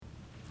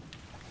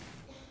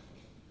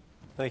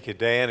Thank you,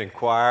 Dan and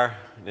choir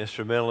and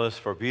instrumentalists,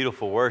 for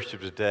beautiful worship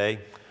today.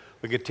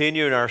 We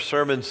continue in our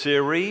sermon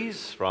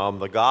series from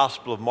the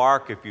Gospel of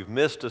Mark. If you've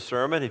missed a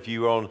sermon, if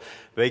you were on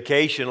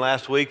vacation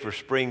last week for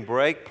spring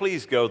break,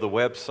 please go to the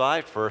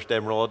website,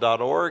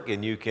 firstamarillo.org,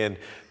 and you can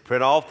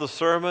print off the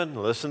sermon,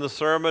 listen to the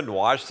sermon,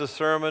 watch the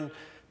sermon,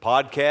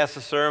 podcast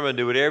the sermon,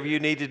 do whatever you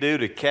need to do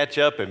to catch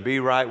up and be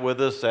right with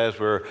us as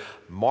we're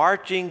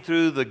marching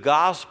through the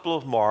Gospel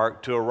of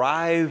Mark to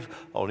arrive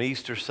on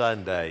Easter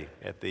Sunday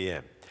at the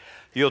end.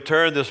 You'll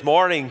turn this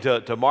morning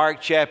to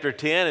Mark chapter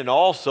 10 and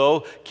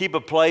also keep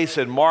a place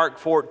in Mark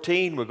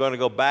 14. We're going to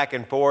go back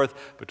and forth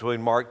between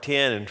Mark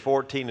 10 and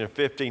 14 and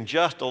 15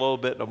 just a little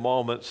bit in a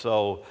moment,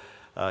 so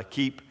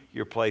keep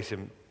your place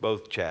in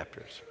both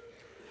chapters.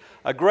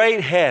 A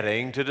great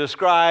heading to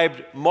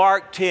describe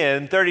Mark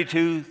 10,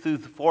 32 through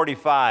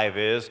 45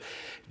 is,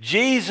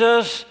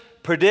 Jesus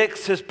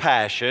predicts his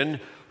passion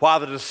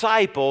while the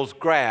disciples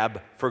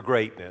grab for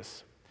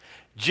greatness.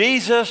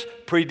 Jesus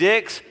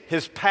predicts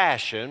his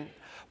passion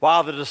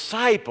while the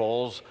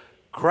disciples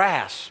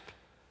grasp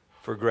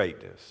for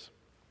greatness.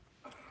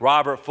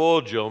 Robert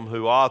Fulghum,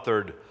 who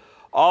authored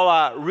All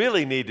I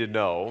Really Need to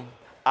Know,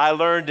 I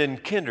Learned in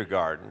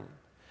Kindergarten,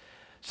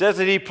 says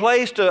that he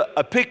placed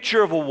a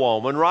picture of a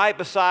woman right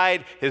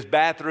beside his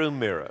bathroom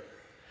mirror.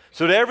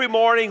 So that every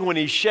morning when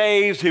he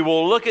shaves, he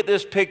will look at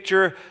this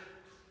picture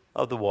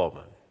of the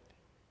woman.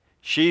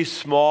 She's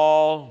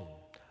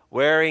small,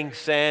 wearing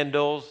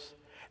sandals,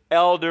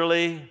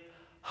 elderly,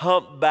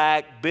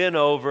 humpback, bent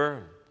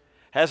over,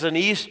 has an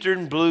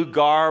Eastern blue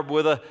garb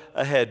with a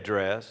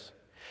headdress.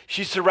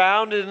 She's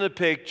surrounded in the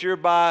picture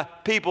by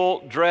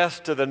people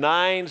dressed to the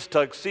nines,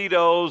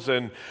 tuxedos,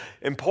 and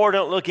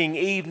important-looking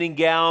evening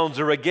gowns,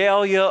 a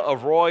regalia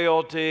of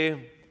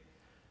royalty.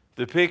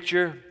 The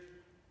picture,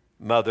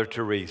 Mother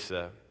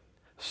Teresa,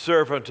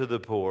 servant to the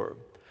poor,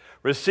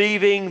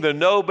 receiving the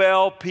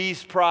Nobel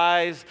Peace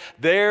Prize.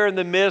 There in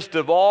the midst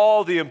of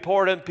all the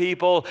important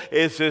people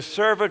is this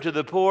servant to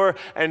the poor,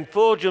 and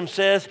Fulghum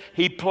says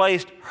he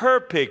placed her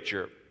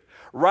picture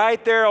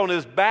right there on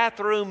his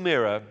bathroom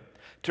mirror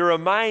to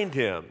remind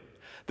him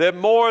that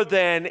more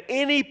than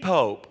any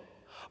pope,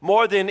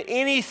 more than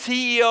any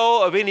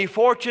CEO of any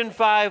Fortune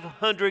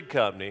 500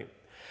 company,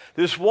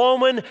 this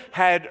woman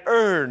had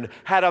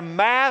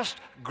amassed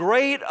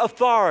great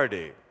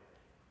authority.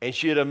 And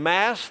she had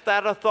amassed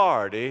that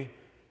authority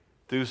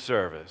through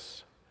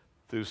service,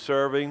 through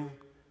serving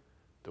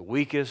the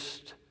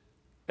weakest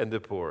and the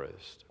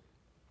poorest.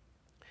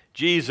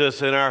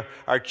 Jesus, in our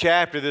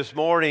chapter this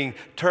morning,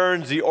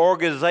 turns the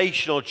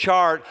organizational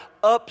chart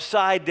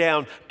upside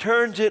down,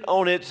 turns it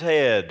on its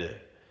head.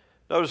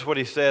 Notice what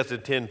he says in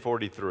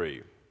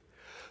 10:43.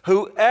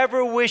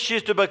 Whoever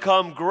wishes to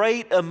become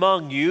great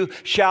among you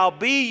shall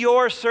be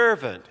your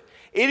servant.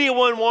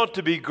 Anyone want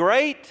to be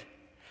great?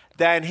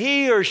 Then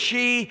he or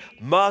she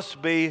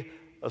must be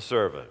a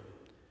servant.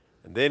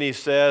 And then he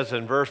says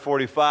in verse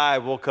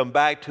 45, we'll come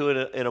back to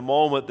it in a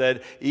moment,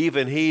 that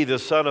even he, the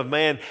Son of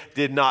Man,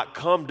 did not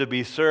come to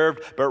be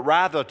served, but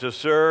rather to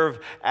serve.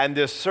 And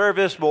this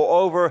service,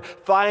 moreover,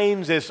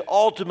 finds its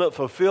ultimate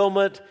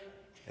fulfillment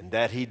in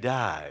that he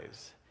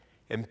dies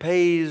and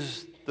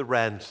pays the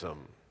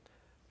ransom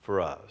for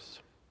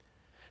us.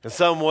 In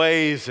some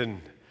ways,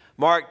 in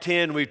Mark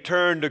 10, we've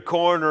turned a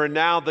corner, and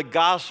now the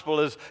gospel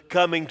is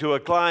coming to a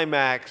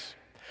climax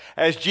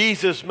as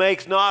Jesus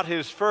makes not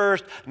his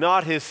first,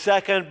 not his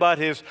second, but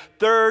his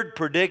third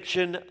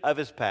prediction of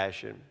his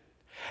passion.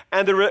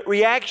 And the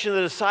reaction of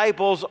the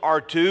disciples are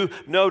to,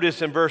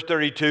 notice in verse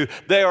 32,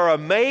 they are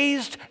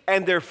amazed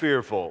and they're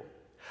fearful.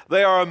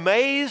 They are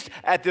amazed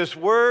at this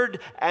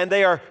word and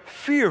they are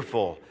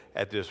fearful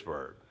at this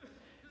word.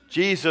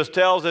 Jesus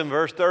tells them in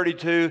verse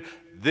 32,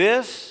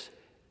 this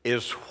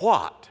is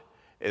what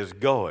is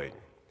going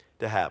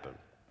to happen.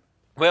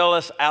 Well,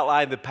 let's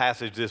outline the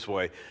passage this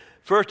way.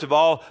 First of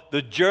all,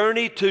 the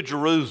journey to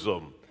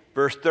Jerusalem,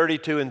 verse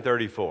 32 and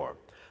 34.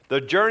 The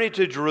journey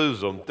to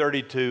Jerusalem,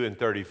 32 and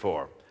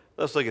 34.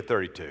 Let's look at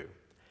 32.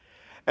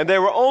 And they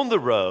were on the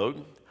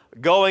road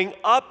going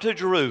up to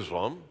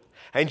Jerusalem,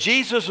 and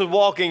Jesus was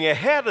walking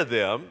ahead of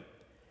them,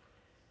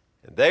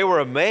 and they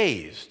were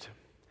amazed.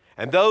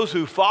 And those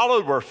who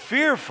followed were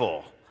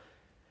fearful.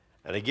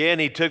 And again,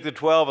 he took the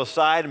 12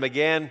 aside and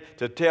began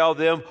to tell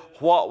them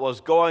what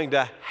was going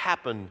to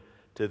happen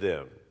to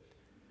them,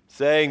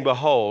 saying,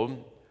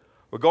 behold,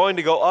 we're going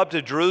to go up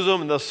to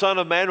Jerusalem, and the Son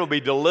of Man will be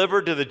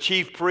delivered to the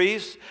chief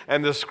priests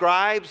and the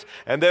scribes,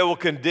 and they will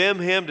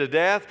condemn him to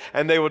death,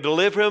 and they will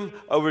deliver him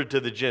over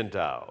to the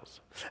Gentiles.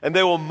 And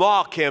they will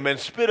mock him and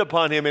spit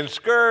upon him and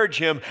scourge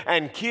him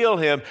and kill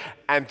him,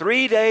 and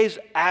 3 days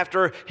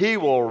after he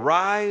will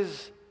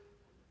rise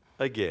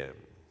again.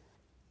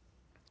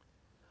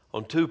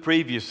 On two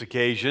previous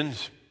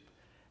occasions,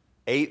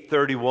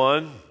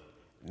 8:31,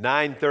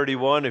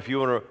 9:31, if you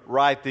want to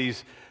write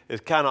these,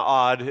 it's kind of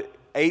odd.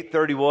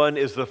 8:31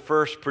 is the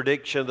first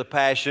prediction of the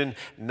Passion.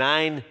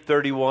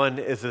 9:31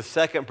 is the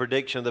second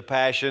prediction of the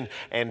Passion.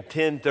 And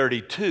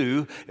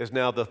 10:32 is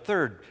now the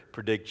third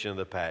prediction of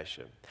the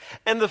Passion.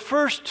 And the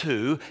first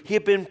two, he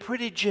had been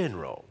pretty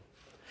general.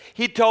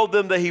 He told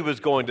them that he was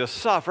going to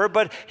suffer,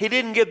 but he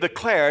didn't give the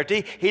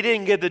clarity, he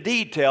didn't give the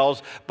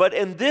details. But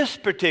in this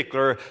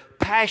particular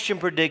passion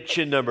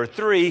prediction number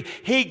 3,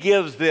 he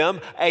gives them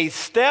a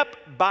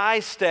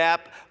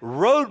step-by-step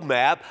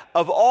roadmap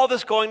of all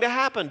that's going to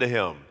happen to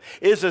him.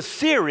 It is a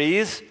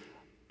series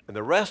in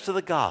the rest of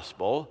the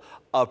gospel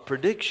of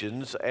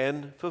predictions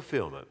and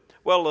fulfillment.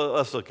 Well,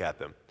 let's look at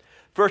them.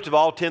 First of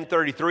all,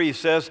 10:33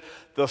 says,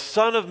 the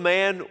Son of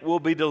Man will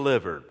be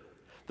delivered.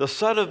 The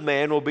Son of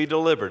Man will be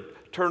delivered.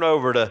 Turn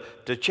over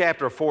to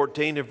chapter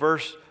 14 and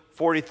verse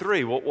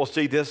 43. We'll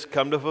see this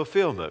come to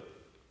fulfillment.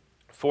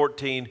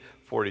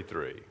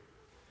 14:43.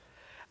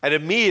 And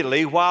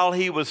immediately while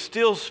he was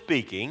still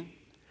speaking,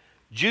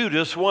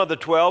 Judas, one of the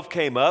 12,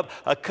 came up,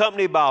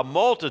 accompanied by a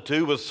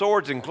multitude with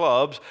swords and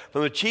clubs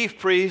from the chief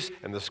priests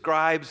and the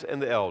scribes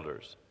and the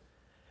elders.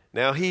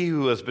 Now he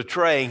who was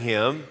betraying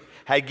him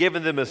had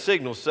given them a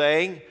signal,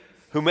 saying,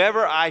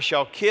 whomever I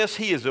shall kiss,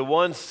 he is the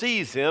one.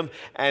 Seize him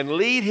and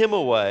lead him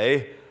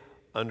away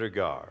under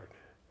guard.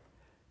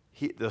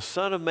 The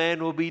Son of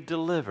Man will be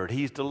delivered.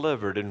 He's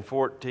delivered in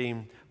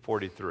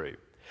 14:43.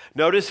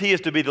 Notice he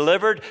is to be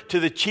delivered to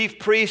the chief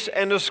priests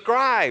and the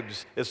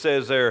scribes, it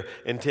says there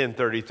in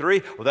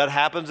 10:33. Well, that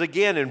happens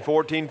again in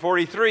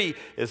 14:43.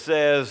 It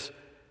says,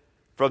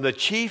 from the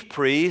chief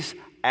priests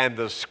and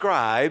the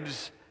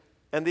scribes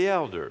and the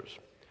elders.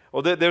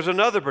 Well, there's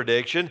another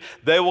prediction.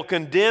 They will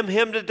condemn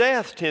him to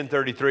death,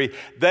 10:33.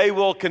 They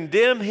will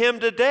condemn him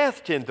to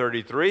death,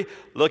 10:33.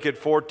 Look at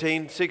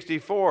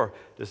 14:64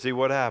 to see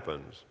what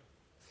happens.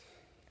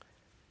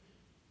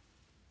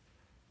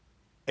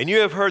 And you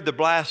have heard the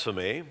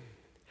blasphemy.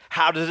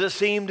 How does it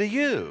seem to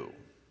you?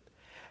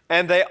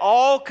 And they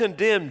all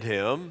condemned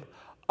him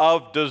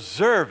of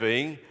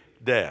deserving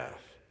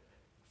death.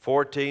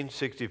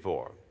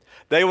 14:64.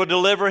 They will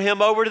deliver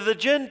him over to the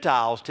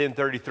Gentiles,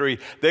 10:33.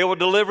 They will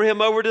deliver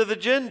him over to the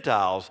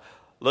Gentiles.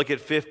 Look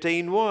at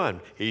 15:1.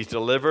 He's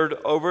delivered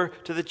over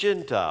to the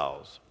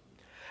Gentiles.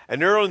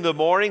 And early in the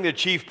morning, the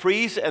chief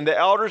priests and the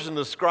elders and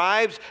the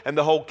scribes and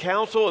the whole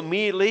council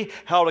immediately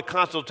held a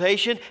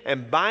consultation,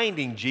 and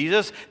binding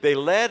Jesus, they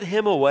led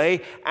him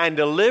away and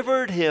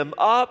delivered him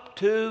up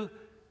to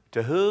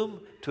whom?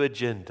 To a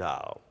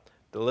Gentile.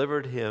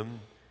 Delivered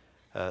him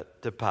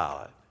to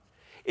Pilate.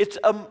 It's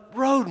a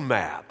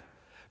roadmap.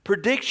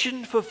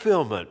 Prediction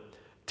fulfillment.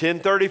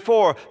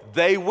 10:34,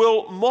 they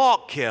will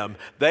mock him.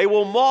 They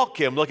will mock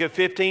him. Look at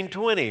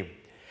 15:20.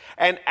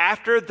 And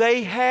after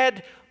they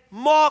had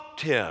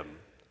mocked him,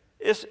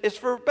 it's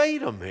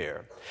verbatim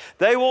here.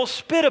 They will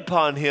spit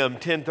upon him,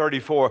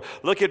 10:34.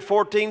 Look at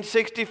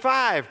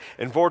 14:65.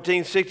 In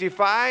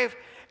 14:65,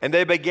 and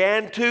they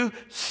began to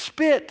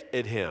spit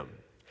at him.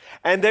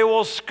 And they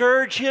will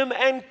scourge him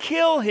and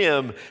kill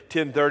him,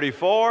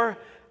 10:34.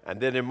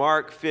 And then in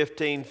Mark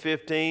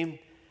 15:15,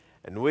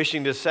 and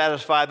wishing to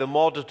satisfy the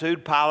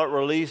multitude, Pilate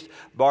released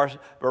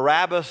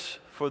Barabbas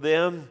for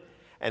them,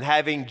 and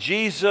having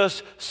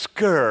Jesus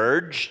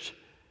scourged,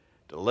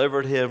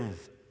 delivered him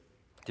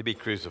to be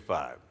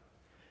crucified.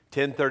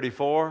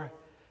 10:34,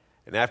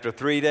 and after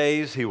 3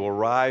 days he will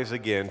rise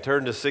again.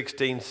 Turn to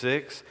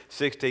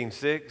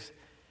 16:6.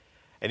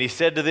 And he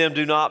said to them,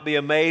 do not be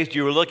amazed.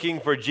 You are looking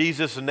for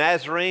Jesus the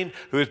Nazarene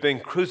who has been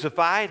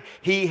crucified.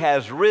 He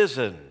has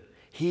risen.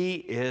 He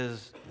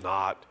is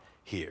not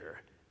here.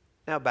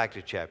 Now back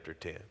to chapter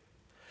 10.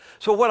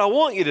 So what I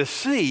want you to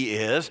see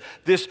is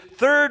this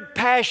third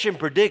passion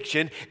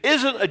prediction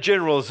isn't a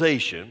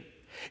generalization.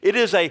 It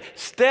is a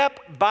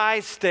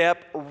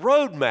step-by-step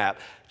roadmap.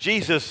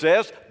 Jesus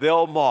says,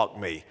 they'll mock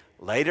me.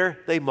 Later,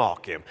 they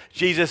mock him.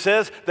 Jesus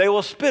says, they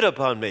will spit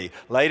upon me.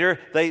 Later,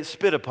 they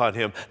spit upon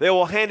him. They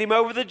will hand him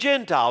over to the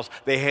Gentiles.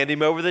 They hand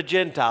him over to the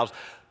Gentiles.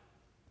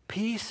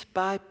 Piece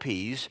by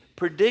piece,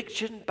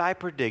 prediction by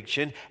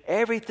prediction,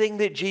 everything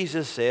that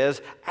Jesus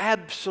says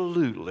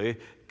absolutely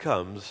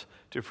comes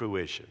to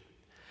fruition.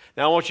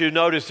 Now I want you to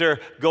notice they're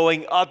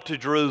going up to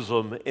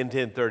Jerusalem in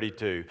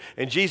 10:32.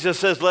 And Jesus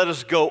says, let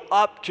us go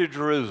up to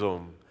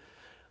Jerusalem.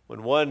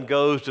 When one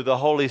goes to the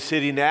holy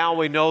city now,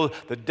 we know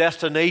the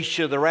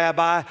destination of the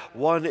rabbi.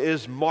 One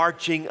is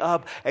marching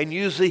up, and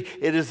usually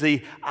it is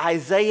the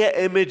Isaiah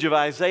image of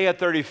Isaiah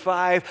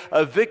 35,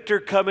 a victor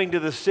coming to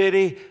the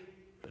city.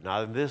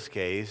 Not in this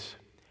case.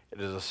 It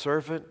is a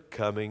servant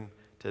coming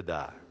to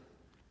die.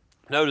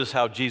 Notice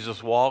how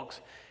Jesus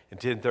walks in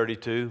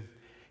 10:32.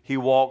 He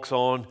walks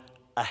on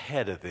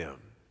ahead of them.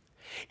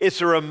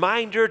 It's a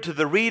reminder to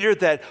the reader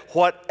that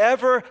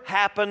whatever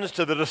happens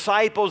to the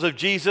disciples of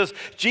Jesus,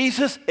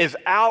 Jesus is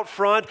out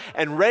front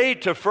and ready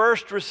to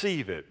first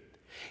receive it.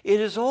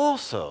 It is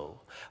also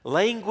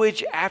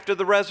language after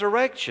the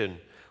resurrection.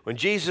 When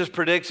Jesus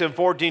predicts in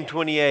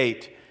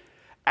 14:28,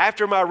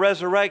 after my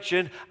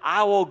resurrection,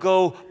 I will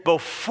go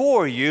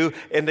before you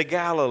into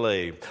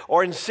Galilee.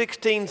 Or in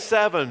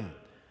 16:7,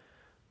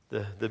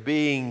 the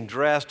being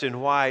dressed in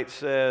white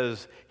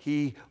says,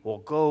 he will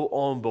go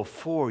on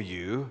before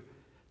you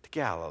to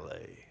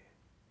Galilee.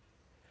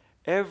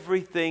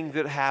 Everything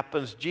that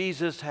happens,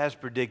 Jesus has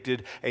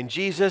predicted. And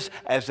Jesus,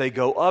 as they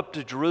go up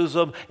to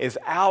Jerusalem, is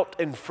out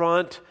in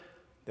front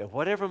that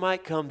whatever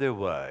might come their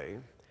way,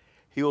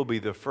 he will be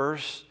the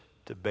first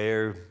to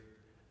bear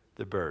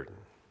the burden.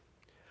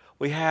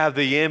 We have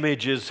the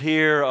images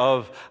here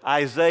of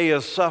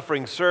Isaiah's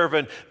suffering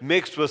servant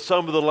mixed with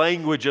some of the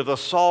language of the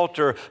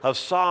Psalter of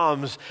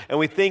Psalms, and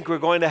we think we're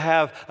going to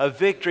have a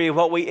victory. And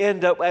what we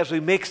end up as we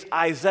mix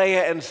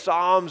Isaiah and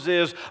Psalms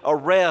is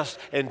arrest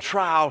and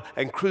trial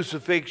and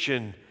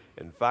crucifixion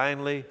and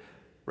finally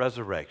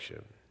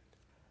resurrection.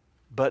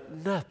 But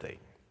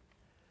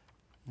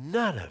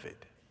none of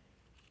it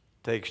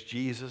takes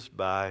Jesus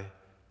by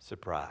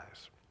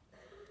surprise.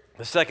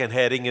 The second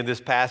heading in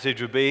this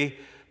passage would be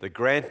the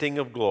granting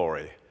of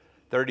glory,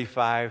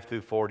 35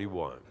 through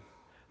 41.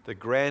 The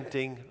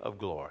granting of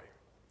glory.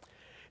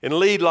 In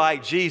Lead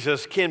Like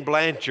Jesus, Ken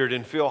Blanchard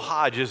and Phil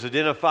Hodges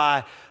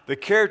identify the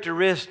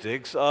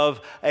characteristics of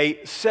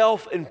a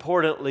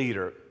self-important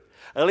leader.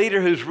 A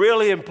leader who's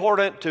really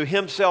important to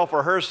himself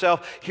or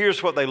herself.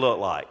 Here's what they look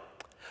like.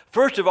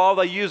 First of all,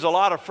 they use a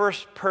lot of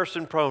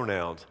first-person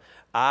pronouns.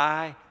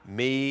 I,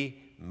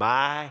 me,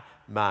 my,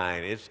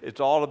 mine. It's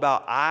all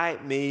about I,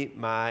 me,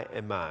 my,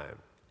 and mine.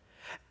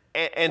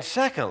 And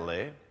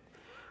secondly,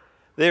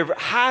 they're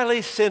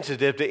highly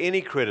sensitive to any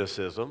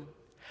criticism,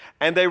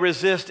 and they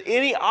resist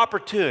any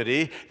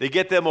opportunity to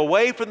get them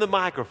away from the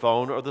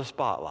microphone or the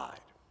spotlight.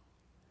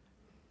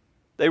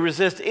 They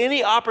resist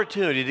any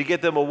opportunity to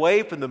get them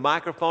away from the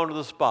microphone or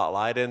the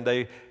spotlight, and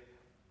they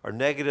are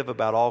negative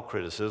about all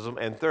criticism.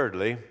 And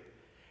thirdly,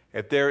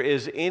 if there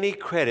is any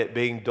credit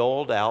being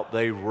doled out,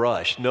 they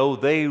rush. No,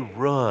 they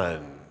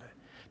run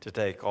to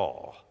take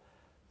all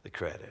the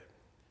credit.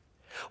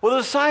 Well,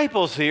 the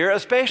disciples here,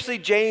 especially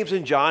James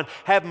and John,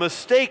 have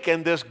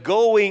mistaken this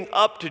going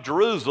up to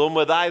Jerusalem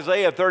with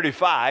Isaiah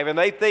 35, and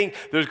they think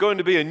there's going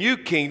to be a new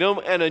kingdom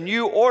and a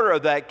new order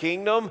of that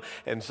kingdom,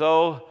 and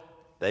so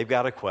they've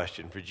got a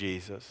question for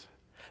Jesus.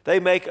 They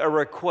make a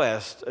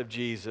request of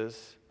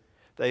Jesus.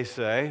 They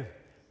say,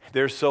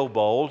 they're so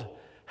bold,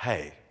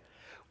 hey,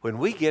 when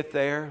we get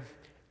there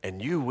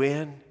and you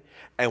win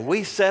and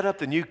we set up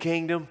the new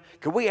kingdom,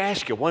 can we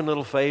ask you one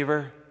little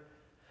favor?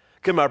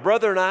 Can my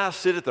brother and I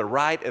sit at the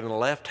right and the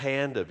left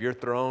hand of your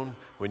throne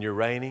when you're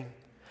reigning?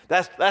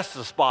 That's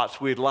the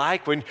spots we'd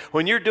like. When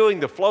you're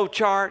doing the flow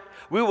chart,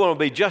 we want to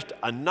be just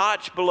a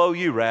notch below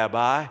you,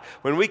 Rabbi.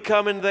 When we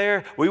come in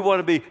there, we want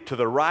to be to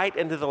the right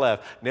and to the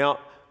left. Now,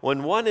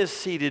 when one is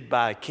seated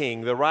by a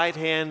king, the right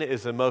hand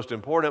is the most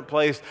important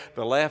place.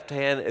 The left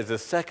hand is the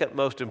second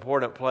most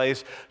important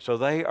place. So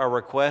they are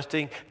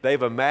requesting,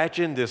 they've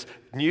imagined this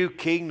new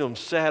kingdom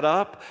set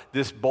up,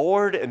 this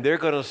board, and they're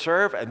going to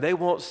serve, and they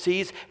want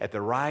seats at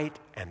the right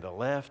and the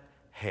left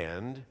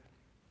hand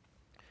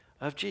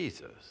of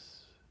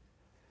Jesus.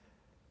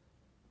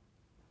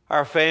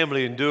 Our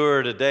family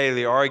endured a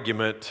daily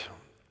argument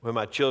when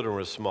my children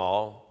were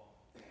small.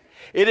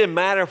 It didn't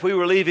matter if we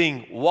were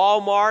leaving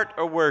Walmart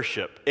or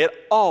worship. It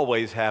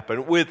always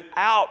happened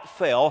without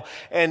fail.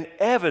 And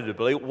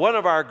inevitably, one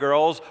of our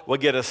girls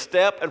would get a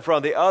step in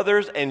front of the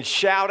others and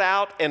shout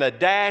out in a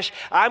dash,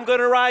 I'm going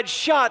to ride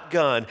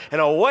shotgun.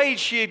 And away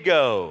she'd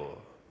go.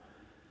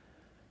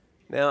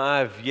 Now,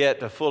 I've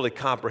yet to fully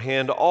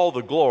comprehend all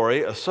the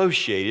glory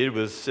associated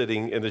with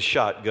sitting in the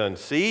shotgun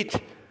seat.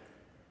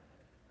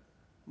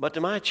 But to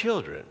my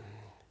children,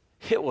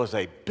 it was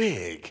a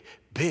big,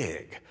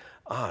 big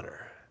honor.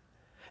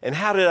 And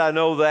how did I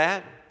know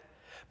that?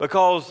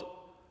 Because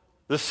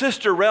the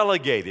sister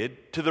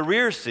relegated to the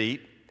rear seat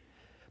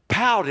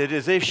pouted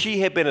as if she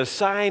had been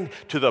assigned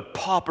to the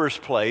pauper's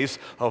place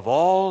of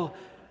all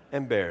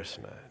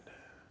embarrassment.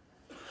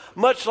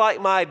 Much like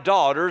my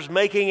daughters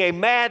making a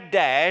mad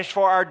dash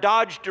for our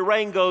Dodge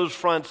Durango's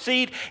front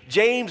seat,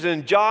 James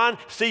and John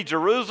see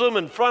Jerusalem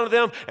in front of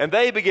them, and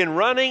they begin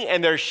running,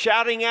 and they're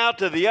shouting out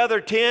to the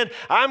other 10,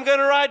 I'm going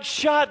to ride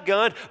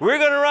shotgun, we're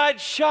going to ride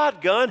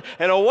shotgun,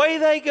 and away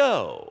they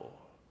go.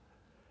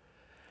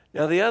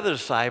 Now, the other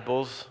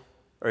disciples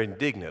are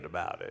indignant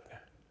about it.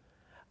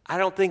 I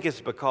don't think it's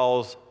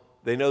because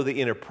they know the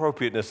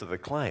inappropriateness of the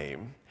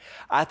claim.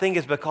 I think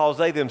it's because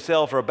they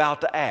themselves are about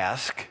to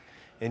ask,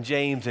 and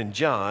James and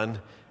John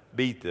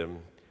beat them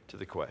to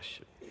the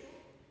question.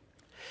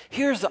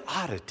 Here's the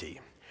oddity.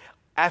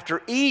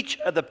 After each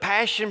of the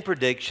passion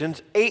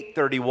predictions,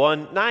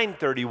 8:31,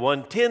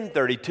 9:31,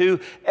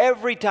 10:32,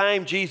 every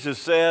time Jesus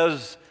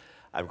says,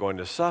 I'm going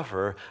to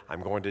suffer,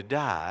 I'm going to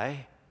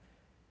die,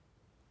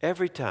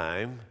 every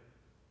time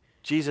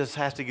Jesus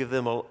has to give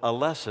them a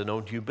lesson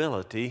on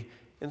humility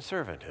and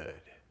servanthood.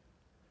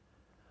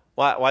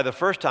 Why, the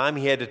first time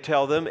he had to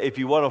tell them, if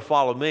you want to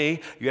follow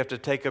me, you have to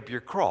take up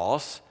your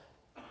cross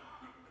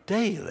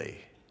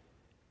daily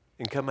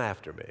and come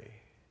after me.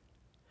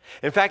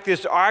 In fact,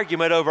 this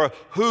argument over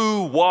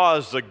who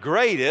was the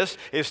greatest,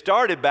 it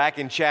started back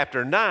in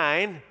chapter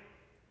 9.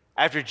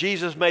 After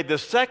Jesus made the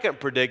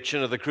second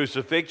prediction of the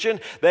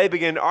crucifixion, they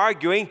began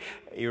arguing.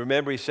 You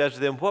remember he says to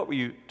them, what were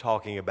you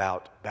talking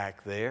about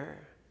back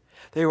there?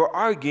 They were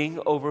arguing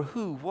over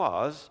who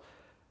was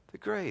the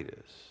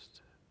greatest.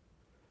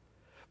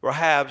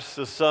 Perhaps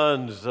the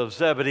sons of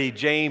Zebedee,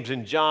 James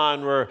and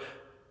John, were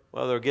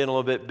Well, they're getting a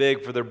little bit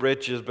big for their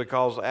britches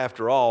because,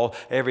 after all,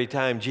 every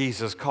time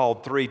Jesus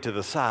called 3 to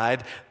the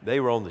side, they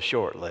were on the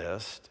short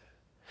list.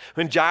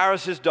 When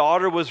Jairus'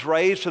 daughter was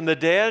raised from the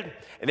dead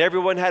and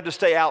everyone had to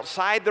stay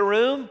outside the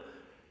room,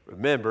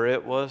 remember,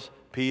 it was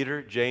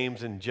Peter,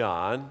 James, and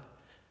John.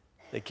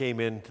 They came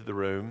into the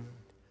room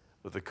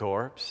with the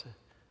corpse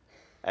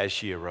as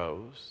she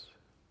arose.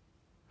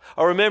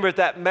 Or remember at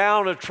that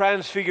Mount of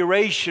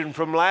Transfiguration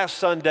from last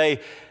Sunday,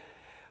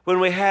 when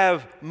we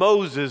have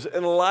Moses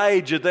and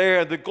Elijah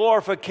there, the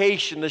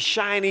glorification, the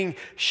shining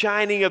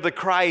of the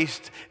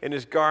Christ in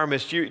his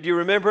garments. Do you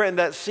remember in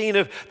that scene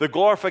of the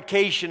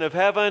glorification of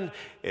heaven?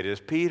 It is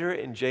Peter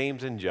and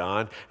James and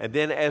John. And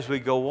then as we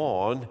go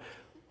on,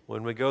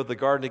 when we go to the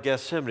Garden of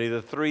Gethsemane,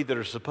 the 3 that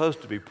are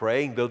supposed to be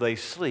praying, though they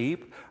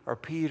sleep, are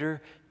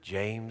Peter,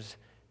 James,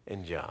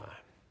 and John.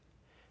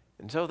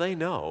 And so they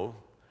know,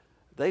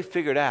 they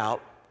figured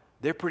out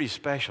they're pretty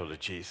special to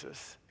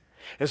Jesus.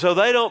 And so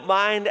they don't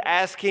mind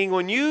asking,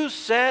 when you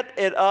set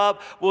it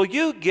up, will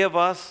you give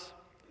us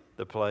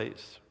the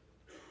place?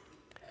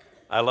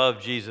 I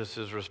love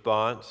Jesus'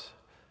 response.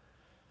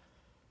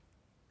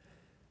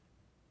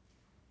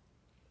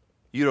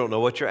 You don't know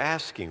what you're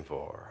asking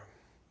for.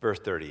 Verse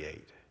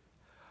 38.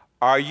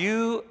 Are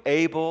you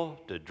able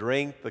to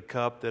drink the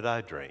cup that I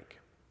drink?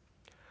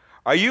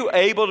 Are you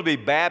able to be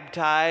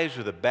baptized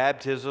with the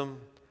baptism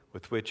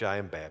with which I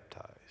am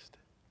baptized?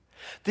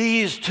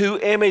 These 2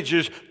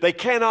 images, they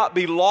cannot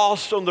be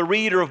lost on the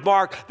reader of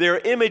Mark. They're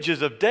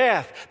images of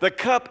death. The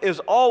cup is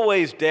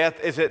always death,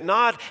 is it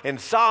not? In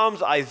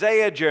Psalms,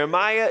 Isaiah,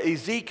 Jeremiah,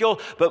 Ezekiel,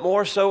 but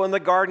more so in the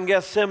Garden of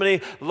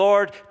Gethsemane.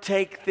 Lord,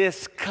 take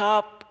this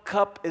cup.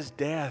 Cup is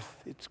death.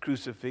 It's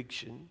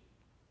crucifixion.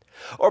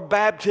 Or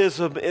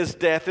baptism is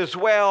death as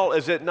well,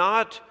 is it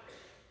not?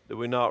 Do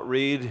we not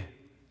read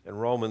in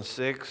Romans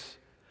 6?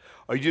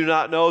 Or you do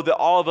not know that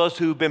all of us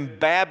who've been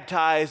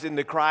baptized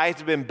into Christ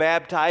have been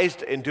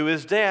baptized into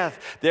his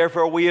death.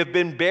 Therefore we have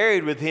been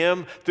buried with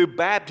him through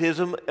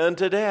baptism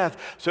unto death.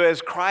 So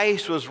as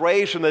Christ was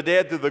raised from the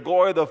dead through the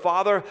glory of the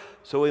Father,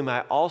 so we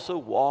might also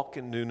walk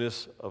in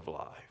newness of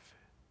life.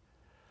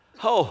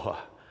 Oh,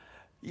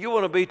 you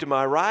want to be to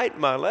my right,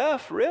 my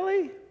left?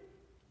 Really?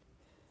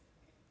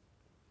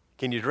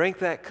 Can you drink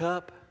that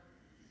cup?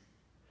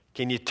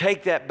 Can you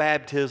take that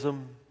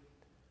baptism?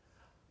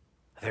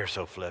 They're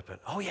so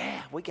flippant. Oh,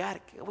 yeah, we got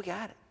it. We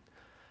got it.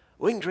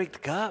 We can drink the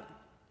cup.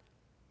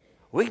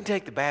 We can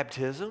take the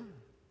baptism.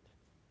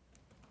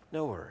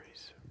 No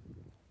worries.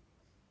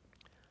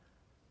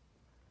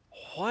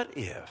 What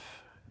if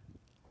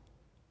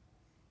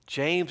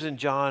James and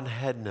John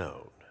had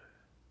known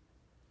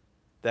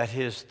that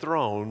his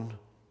throne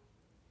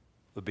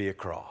would be a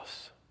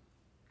cross?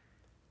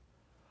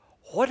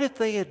 What if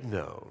they had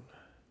known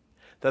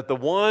that the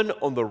one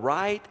on the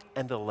right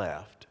and the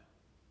left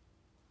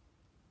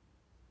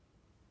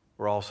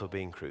were also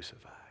being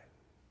crucified?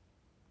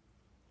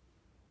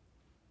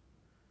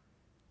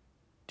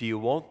 Do you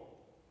want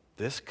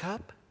this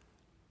cup?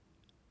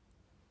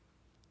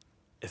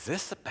 Is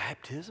this the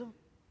baptism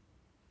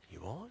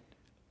you want?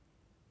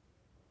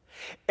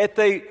 If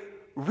they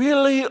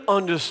really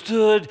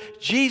understood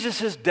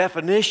Jesus'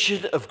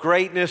 definition of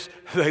greatness,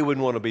 they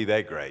wouldn't want to be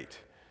that great,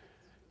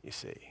 you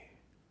see.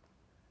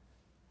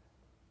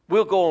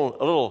 We'll go on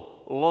a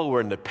little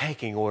lower in the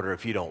pecking order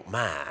if you don't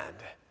mind,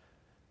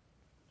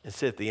 and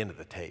sit at the end of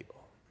the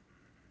table.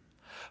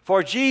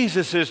 For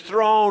Jesus'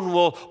 throne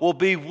will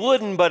be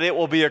wooden, but it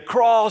will be a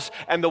cross,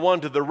 and the one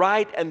to the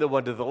right and the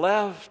one to the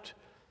left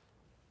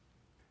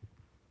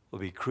will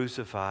be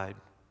crucified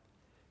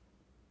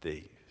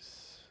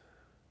thieves.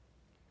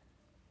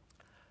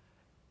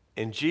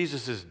 In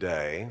Jesus'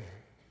 day,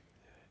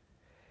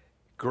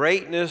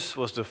 greatness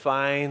was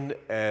defined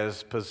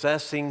as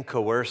possessing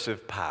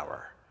coercive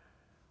power.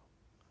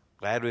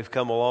 Glad we've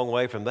come a long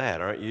way from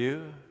that, aren't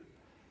you?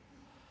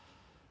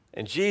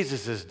 In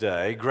Jesus'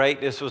 day,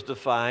 greatness was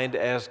defined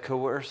as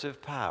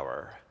coercive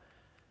power.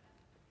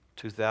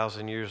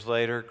 2,000 years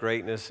later,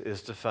 greatness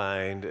is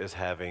defined as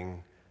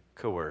having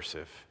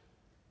coercive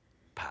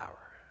power.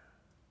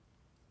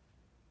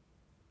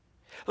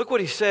 Look what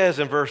he says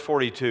in verse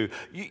 42.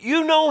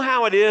 You know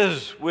how it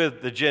is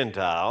with the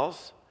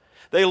Gentiles.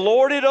 They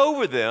lord it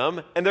over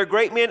them, and their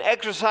great men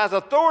exercise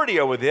authority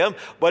over them,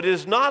 but it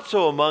is not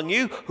so among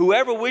you.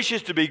 Whoever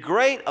wishes to be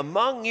great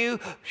among you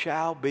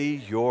shall be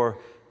your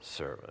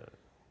servant.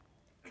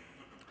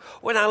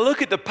 When I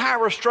look at the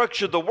power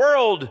structure of the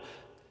world,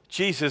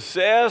 Jesus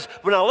says,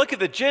 when I look at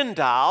the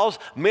Gentiles,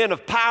 men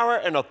of power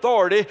and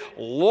authority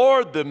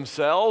lord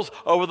themselves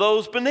over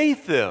those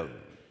beneath them.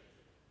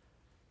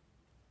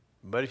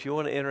 But if you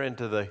want to enter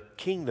into the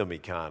kingdom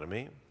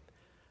economy,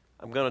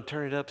 I'm going to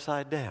turn it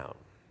upside down.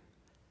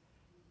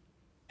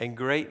 And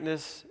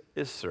greatness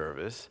is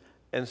service,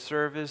 and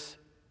service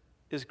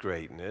is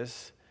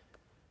greatness,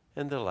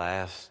 and the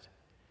last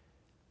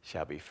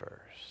shall be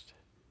first.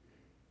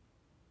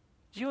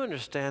 Do you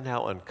understand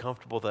how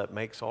uncomfortable that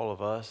makes all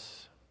of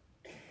us?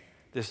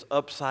 This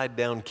upside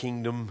down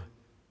kingdom.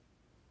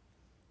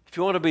 If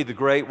you want to be the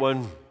great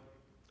one,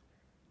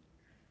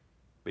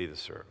 be the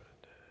servant.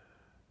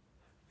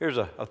 Here's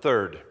a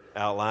third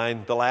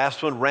outline. The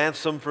last one,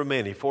 ransom for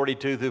many,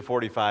 42 through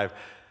 45.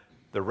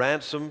 The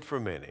ransom for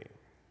many.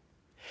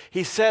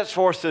 He sets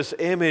forth this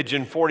image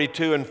in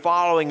 42 and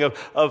following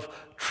of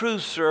true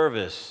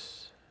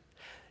service.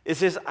 It's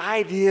this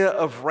idea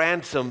of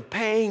ransom,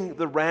 paying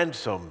the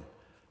ransom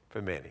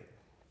for many.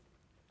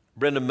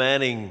 Brendan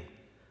Manning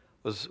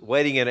was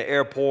waiting in an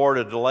airport,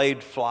 a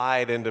delayed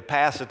flight, and to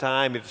pass the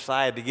time, he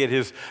decided to get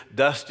his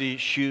dusty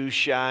shoes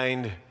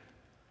shined.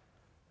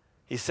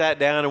 He sat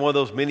down in one of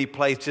those many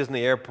places in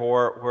the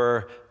airport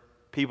where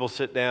people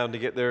sit down to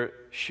get their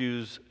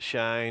shoes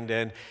shined,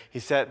 and he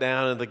sat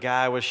down and the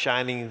guy was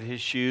shining his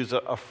shoes.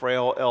 A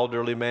frail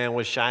elderly man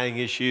was shining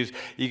his shoes.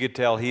 You could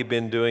tell he'd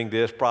been doing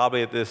this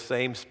probably at this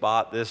same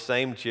spot, this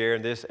same chair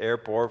in this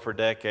airport for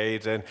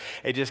decades, and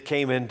it just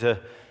came into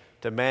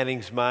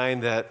Manning's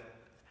mind that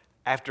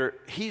after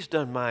he's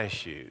done my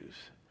shoes,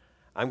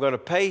 I'm going to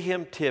pay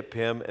him, tip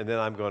him, and then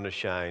I'm going to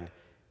shine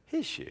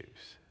his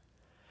shoes.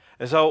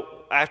 And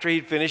so after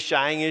he'd finished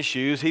shining his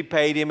shoes, he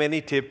paid him and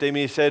he tipped him. And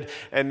he said,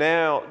 "And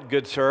now,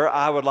 good sir,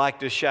 I would like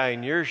to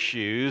shine your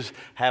shoes.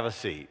 Have a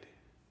seat."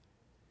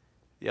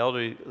 The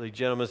elderly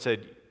gentleman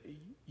said,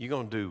 "You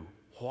going to do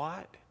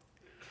what?"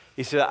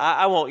 He said,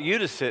 I want you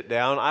to sit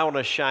down. I want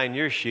to shine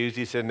your shoes."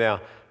 He said,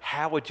 "Now,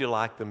 how would you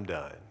like them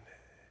done?"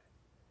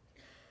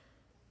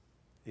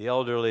 The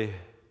elderly,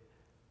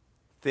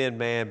 thin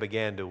man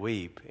began to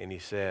weep, and he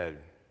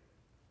said,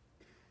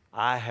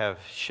 "I have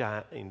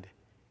shined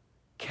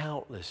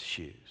countless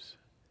shoes,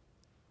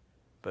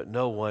 but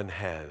no one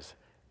has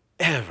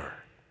ever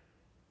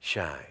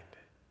shined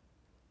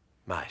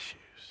my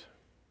shoes."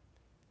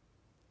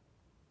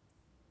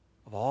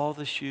 Of all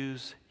the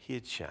shoes he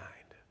had shined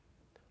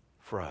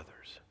for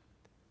others,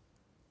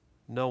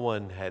 no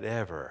one had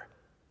ever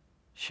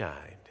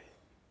shined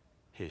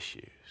his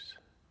shoes.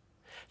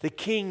 The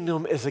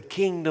kingdom is a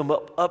kingdom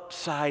of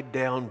upside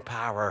down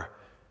power.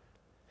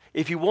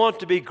 If you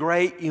want to be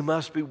great, you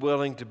must be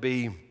willing to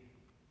be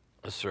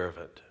a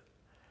servant.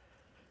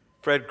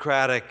 Fred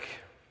Craddock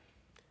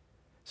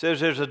says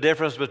there's a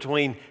difference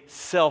between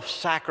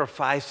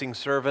self-sacrificing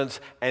servants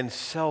and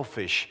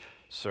selfish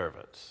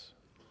servants.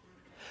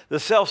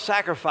 The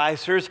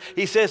self-sacrificers,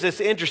 he says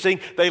it's interesting,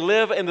 they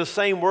live in the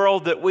same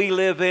world that we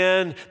live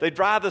in. They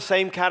drive the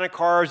same kind of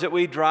cars that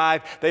we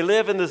drive. They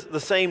live in the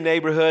same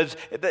neighborhoods.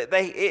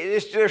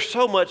 They're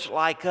so much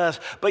like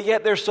us, but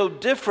yet they're so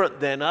different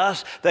than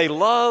us. They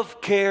love,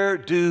 care,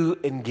 do,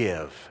 and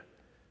give.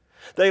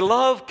 They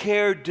love,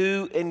 care,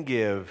 do, and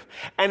give.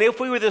 And if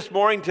we were this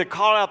morning to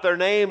call out their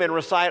name and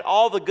recite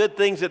all the good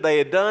things that they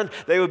had done,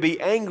 they would be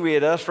angry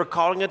at us for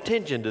calling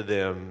attention to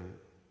them.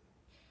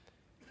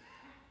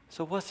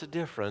 So what's the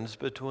difference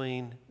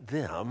between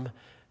them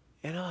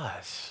and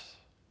us?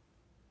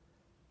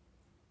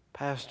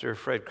 Pastor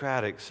Fred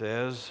Craddock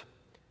says,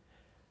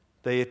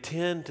 they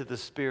attend to the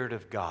Spirit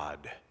of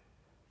God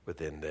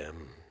within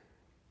them.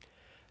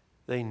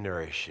 They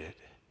nourish it.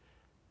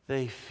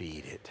 They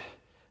feed it.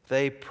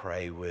 They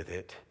pray with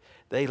it.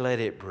 They let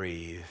it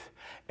breathe.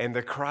 And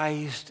the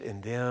Christ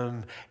in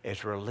them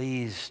is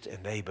released,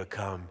 and they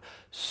become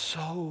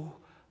so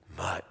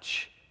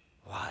much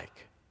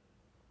like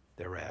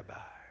their rabbi.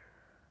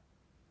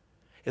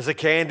 It's a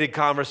candid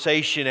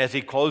conversation as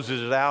he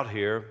closes it out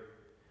here.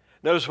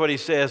 Notice what he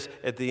says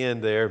at the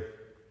end there.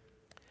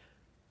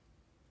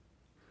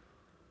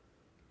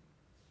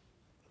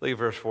 Look at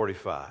verse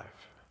 45.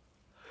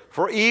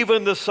 "For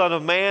even the Son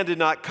of Man did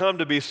not come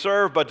to be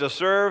served, but to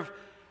serve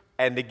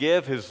and to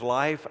give his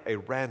life a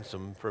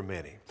ransom for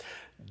many."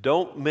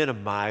 Don't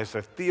minimize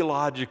the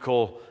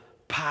theological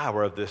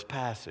power of this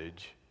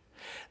passage.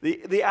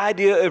 The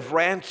idea of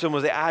ransom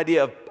was the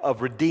idea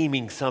of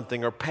redeeming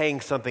something or paying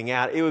something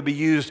out. It would be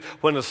used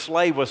when a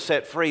slave was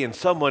set free and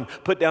someone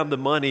put down the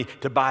money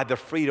to buy the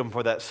freedom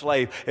for that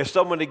slave. If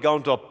someone had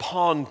gone to a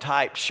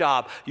pawn-type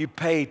shop, you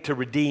pay to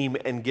redeem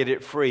and get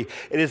it free.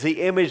 It is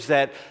the image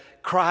that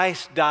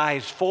Christ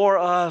dies for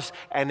us,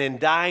 and in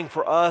dying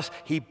for us,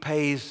 he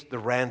pays the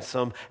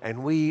ransom,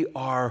 and we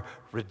are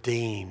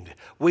redeemed.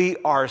 We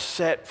are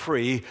set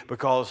free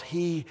because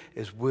he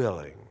is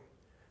willing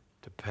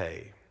to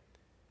pay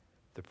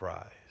the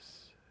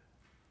price.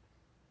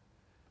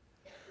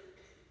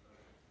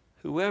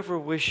 Whoever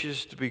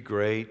wishes to be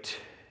great,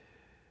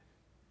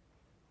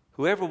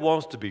 whoever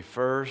wants to be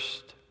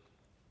first,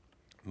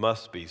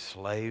 must be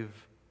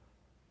slave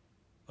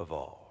of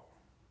all.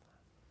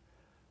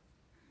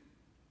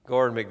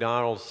 Gordon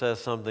MacDonald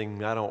says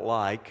something I don't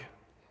like,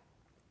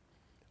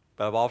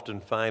 but I've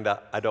often find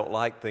I don't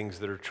like things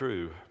that are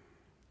true.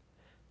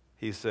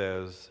 He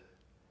says,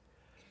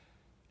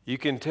 "You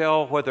can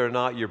tell whether or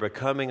not you're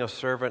becoming a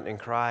servant in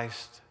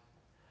Christ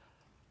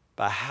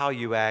by how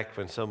you act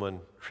when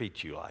someone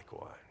treats you like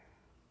one."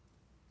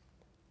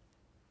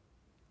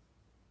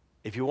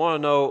 If you want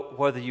to know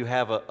whether you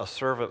have a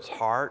servant's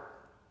heart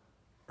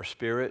or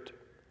spirit,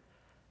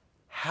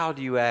 how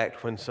do you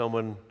act when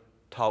someone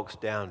talks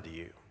down to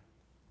you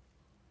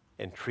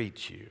and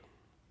treats you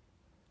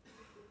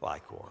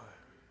like one?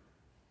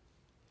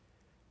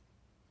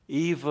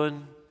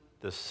 Even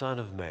the Son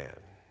of Man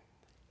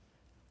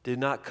did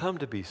not come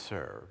to be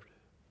served,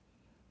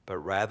 but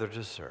rather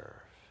to serve.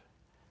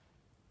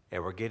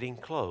 And we're getting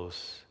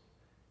close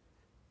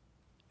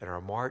in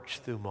our march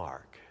through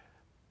Mark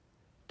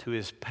to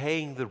his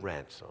paying the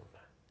ransom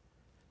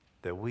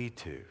that we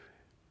too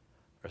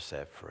are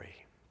set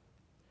free.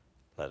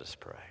 Let us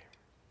pray.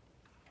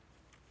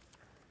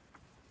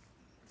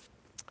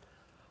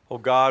 Oh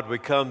God, we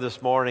come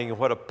this morning, and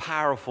what a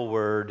powerful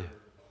word.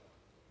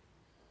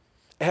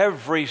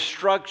 Every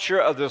structure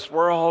of this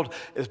world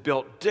is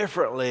built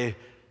differently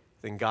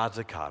than God's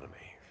economy.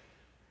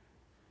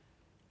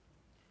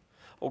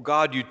 Oh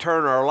God, you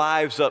turn our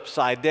lives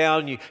upside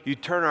down. You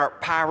turn our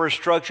power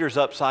structures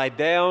upside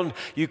down.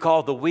 You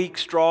call the weak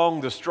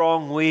strong, the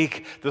strong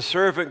weak, the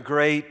servant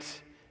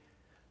great,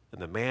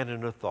 and the man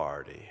in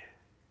authority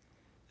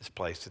is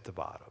placed at the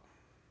bottom.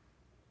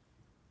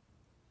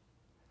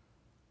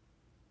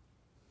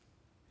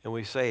 And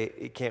we say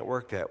it can't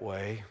work that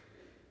way.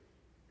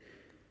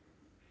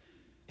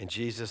 And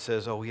Jesus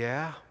says, oh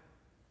yeah?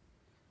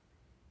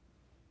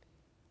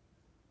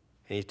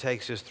 And he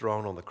takes his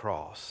throne on the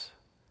cross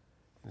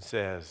and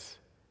says,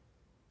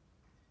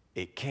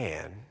 it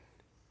can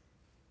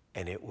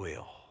and it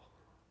will.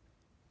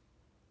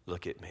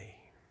 Look at me.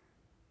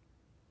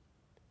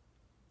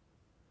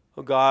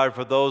 Oh God,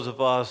 for those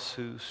of us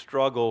who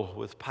struggle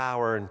with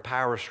power and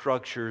power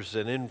structures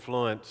and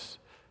influence,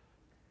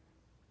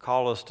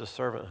 call us to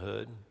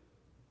servanthood.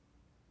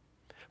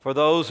 For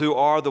those who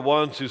are the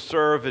ones who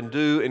serve and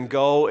do and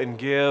go and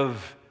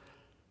give,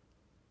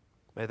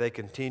 may they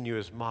continue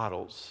as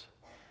models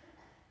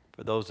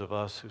for those of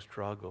us who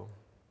struggle.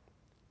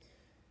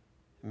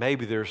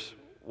 Maybe there's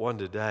one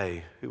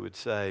today who would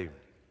say,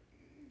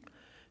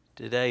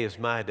 today is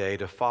my day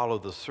to follow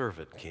the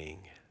servant king,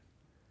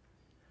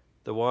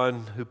 the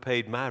one who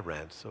paid my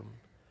ransom,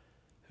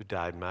 who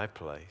died in my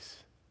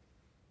place.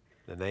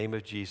 In the name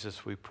of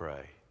Jesus we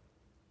pray.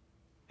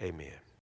 Amen.